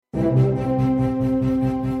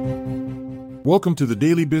Welcome to the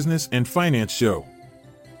Daily Business and Finance Show.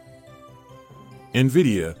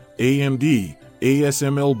 NVIDIA, AMD,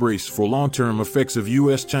 ASML brace for long-term effects of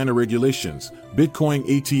U.S.-China regulations. Bitcoin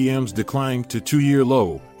ATMs decline to two-year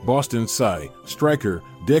low. Boston Sci, Stryker,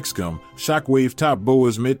 Dexcom, Shockwave top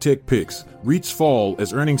BoA's Medtech picks. REITs fall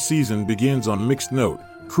as earnings season begins on mixed note.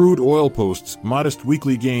 Crude oil posts modest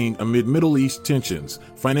weekly gain amid Middle East tensions.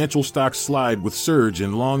 Financial stocks slide with surge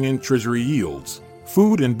in long-end treasury yields.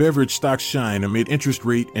 Food and beverage stocks shine amid interest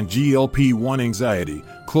rate and GLP-1 anxiety.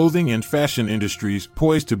 Clothing and fashion industries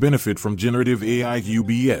poised to benefit from generative AI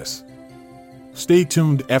UBS. Stay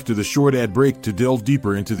tuned after the short ad break to delve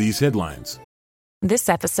deeper into these headlines. This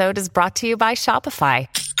episode is brought to you by Shopify.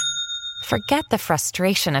 Forget the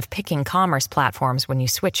frustration of picking commerce platforms when you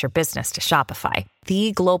switch your business to Shopify,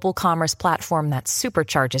 the global commerce platform that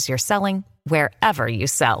supercharges your selling wherever you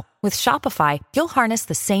sell. With Shopify, you'll harness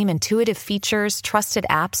the same intuitive features, trusted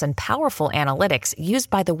apps, and powerful analytics used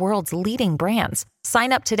by the world's leading brands.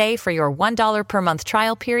 Sign up today for your $1 per month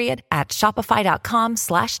trial period at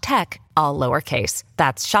shopify.com/tech, all lowercase.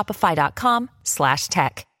 That's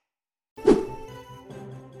shopify.com/tech.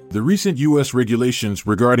 The recent U.S. regulations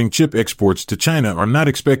regarding chip exports to China are not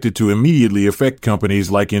expected to immediately affect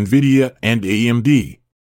companies like NVIDIA and AMD.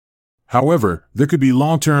 However, there could be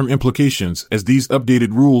long-term implications as these updated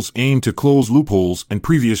rules aim to close loopholes and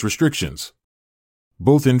previous restrictions.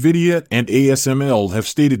 Both NVIDIA and ASML have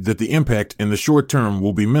stated that the impact in the short term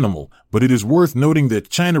will be minimal, but it is worth noting that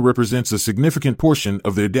China represents a significant portion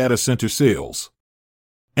of their data center sales.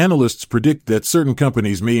 Analysts predict that certain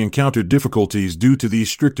companies may encounter difficulties due to these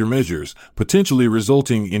stricter measures, potentially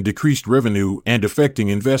resulting in decreased revenue and affecting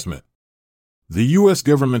investment. The U.S.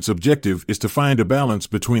 government's objective is to find a balance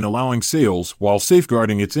between allowing sales while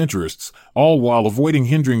safeguarding its interests, all while avoiding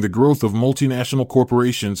hindering the growth of multinational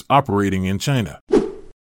corporations operating in China.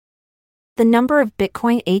 The number of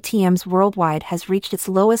Bitcoin ATMs worldwide has reached its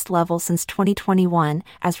lowest level since 2021,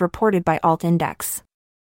 as reported by AltIndex.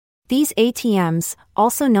 These ATMs,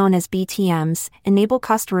 also known as BTMs, enable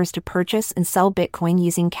customers to purchase and sell Bitcoin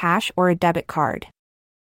using cash or a debit card.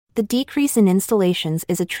 The decrease in installations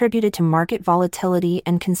is attributed to market volatility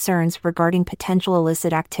and concerns regarding potential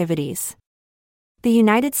illicit activities. The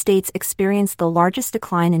United States experienced the largest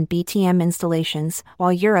decline in BTM installations,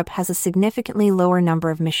 while Europe has a significantly lower number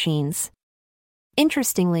of machines.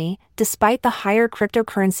 Interestingly, despite the higher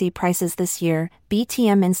cryptocurrency prices this year,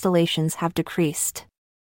 BTM installations have decreased.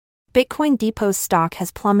 Bitcoin Depot's stock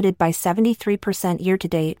has plummeted by 73%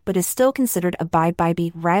 year-to-date but is still considered a buy by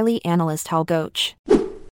B. Riley analyst Hal Goetsch.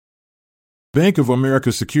 Bank of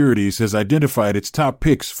America Securities has identified its top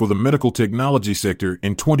picks for the medical technology sector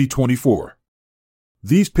in 2024.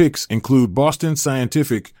 These picks include Boston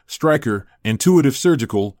Scientific, Stryker, Intuitive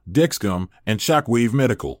Surgical, Dexcom, and Shockwave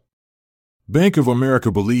Medical. Bank of America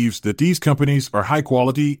believes that these companies are high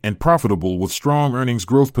quality and profitable with strong earnings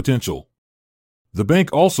growth potential. The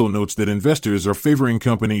bank also notes that investors are favoring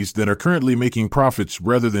companies that are currently making profits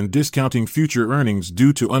rather than discounting future earnings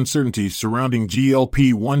due to uncertainties surrounding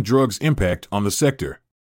GLP-1 drugs' impact on the sector.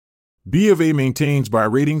 BofA maintains buy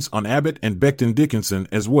ratings on Abbott and Becton Dickinson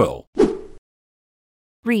as well.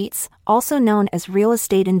 REITs, also known as real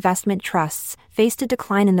estate investment trusts, faced a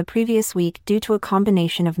decline in the previous week due to a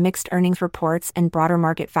combination of mixed earnings reports and broader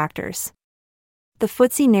market factors. The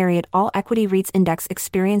FTSE Nareit All Equity REITs Index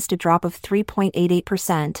experienced a drop of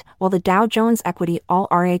 3.88%, while the Dow Jones Equity All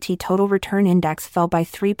REIT Total Return Index fell by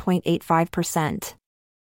 3.85%.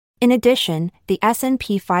 In addition, the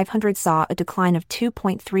S&P 500 saw a decline of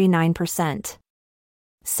 2.39%.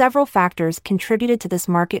 Several factors contributed to this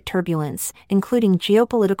market turbulence, including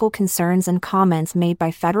geopolitical concerns and comments made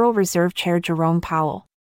by Federal Reserve Chair Jerome Powell.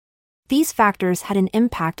 These factors had an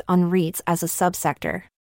impact on REITs as a subsector.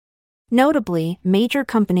 Notably, major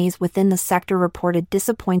companies within the sector reported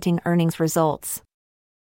disappointing earnings results.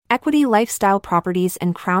 Equity Lifestyle Properties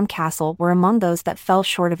and Crown Castle were among those that fell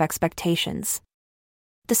short of expectations.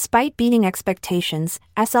 Despite beating expectations,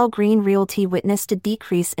 SL Green Realty witnessed a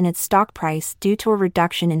decrease in its stock price due to a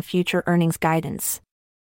reduction in future earnings guidance.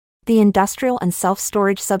 The industrial and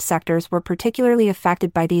self-storage subsectors were particularly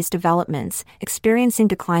affected by these developments, experiencing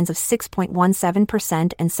declines of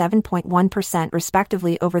 6.17% and 7.1%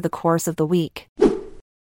 respectively over the course of the week.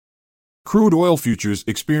 Crude oil futures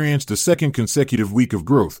experienced a second consecutive week of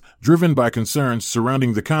growth, driven by concerns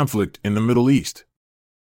surrounding the conflict in the Middle East.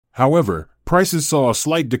 However, prices saw a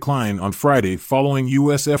slight decline on Friday following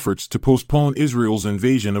U.S. efforts to postpone Israel's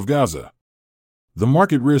invasion of Gaza. The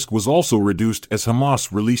market risk was also reduced as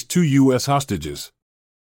Hamas released 2 U.S. hostages.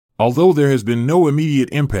 Although there has been no immediate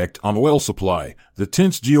impact on oil supply, the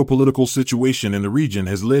tense geopolitical situation in the region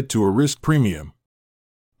has led to a risk premium.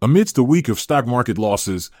 Amidst a week of stock market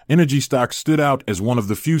losses, energy stocks stood out as one of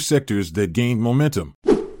the few sectors that gained momentum.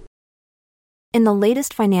 In the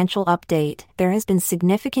latest financial update, there has been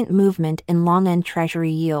significant movement in long-end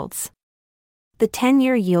Treasury yields. The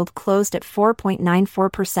 10-year yield closed at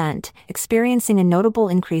 4.94%, experiencing a notable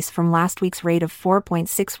increase from last week's rate of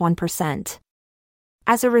 4.61%.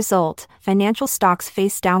 As a result, financial stocks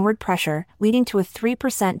faced downward pressure, leading to a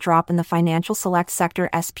 3% drop in the Financial Select Sector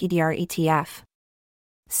SPDR ETF.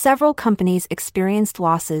 Several companies experienced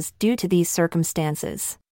losses due to these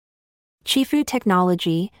circumstances. Chifu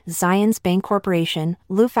Technology, Zions Bank Corporation,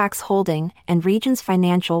 Lufax Holding, and Regions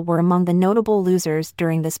Financial were among the notable losers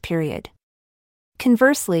during this period.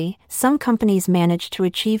 Conversely, some companies managed to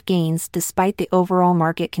achieve gains despite the overall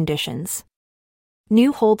market conditions.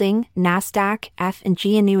 New Holding, Nasdaq,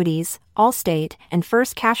 F&G Annuities, Allstate, and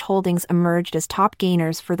First Cash Holdings emerged as top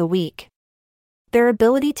gainers for the week. Their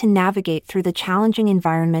ability to navigate through the challenging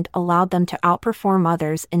environment allowed them to outperform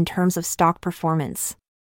others in terms of stock performance.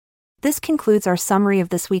 This concludes our summary of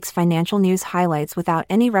this week's financial news highlights without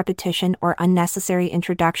any repetition or unnecessary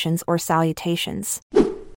introductions or salutations.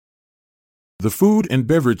 The food and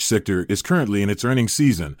beverage sector is currently in its earnings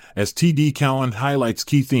season, as TD Cowen highlights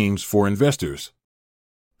key themes for investors.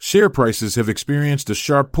 Share prices have experienced a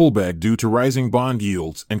sharp pullback due to rising bond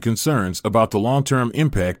yields and concerns about the long-term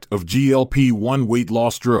impact of GLP-1 weight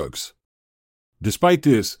loss drugs. Despite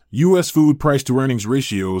this, U.S. food price-to-earnings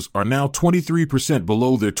ratios are now 23%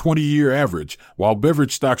 below their 20-year average, while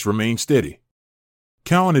beverage stocks remain steady.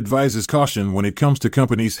 Cowen advises caution when it comes to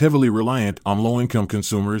companies heavily reliant on low-income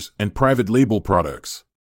consumers and private label products.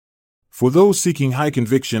 For those seeking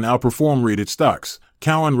high-conviction outperform-rated stocks,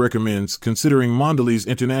 Cowen recommends considering Mondelez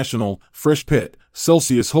International, Freshpet,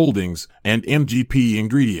 Celsius Holdings, and MGP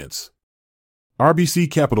Ingredients. RBC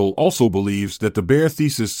Capital also believes that the bear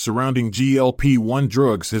thesis surrounding GLP-1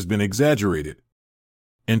 drugs has been exaggerated.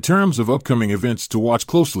 In terms of upcoming events to watch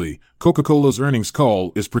closely, Coca-Cola's earnings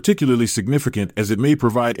call is particularly significant as it may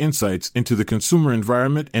provide insights into the consumer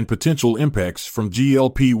environment and potential impacts from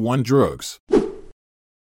GLP-1 drugs.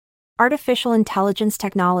 Artificial intelligence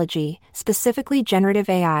technology, specifically generative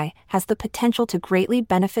AI, has the potential to greatly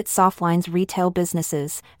benefit Softline's retail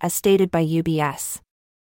businesses, as stated by UBS.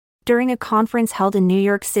 During a conference held in New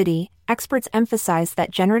York City, experts emphasized that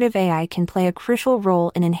generative AI can play a crucial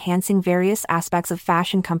role in enhancing various aspects of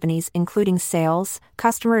fashion companies, including sales,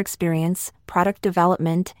 customer experience, product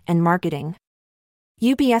development, and marketing.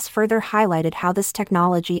 UBS further highlighted how this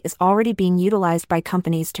technology is already being utilized by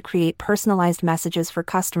companies to create personalized messages for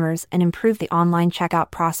customers and improve the online checkout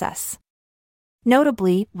process.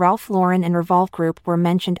 Notably, Ralph Lauren and Revolve Group were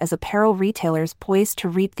mentioned as apparel retailers poised to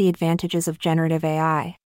reap the advantages of generative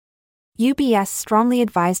AI. UBS strongly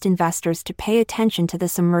advised investors to pay attention to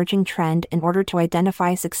this emerging trend in order to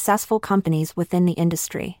identify successful companies within the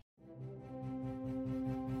industry.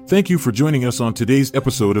 Thank you for joining us on today's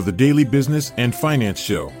episode of the Daily Business and Finance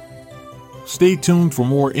Show. Stay tuned for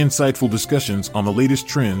more insightful discussions on the latest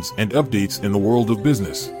trends and updates in the world of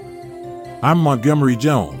business. I'm Montgomery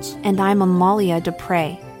Jones. And I'm Amalia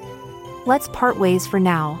Dupre. Let's part ways for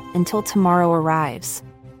now, until tomorrow arrives.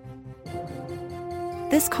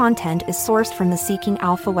 This content is sourced from the Seeking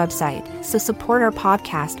Alpha website, so support our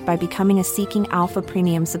podcast by becoming a Seeking Alpha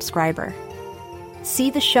Premium subscriber.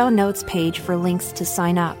 See the show notes page for links to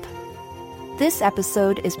sign up. This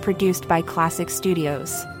episode is produced by Classic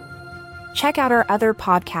Studios. Check out our other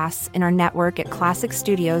podcasts in our network at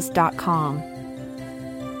classicstudios.com.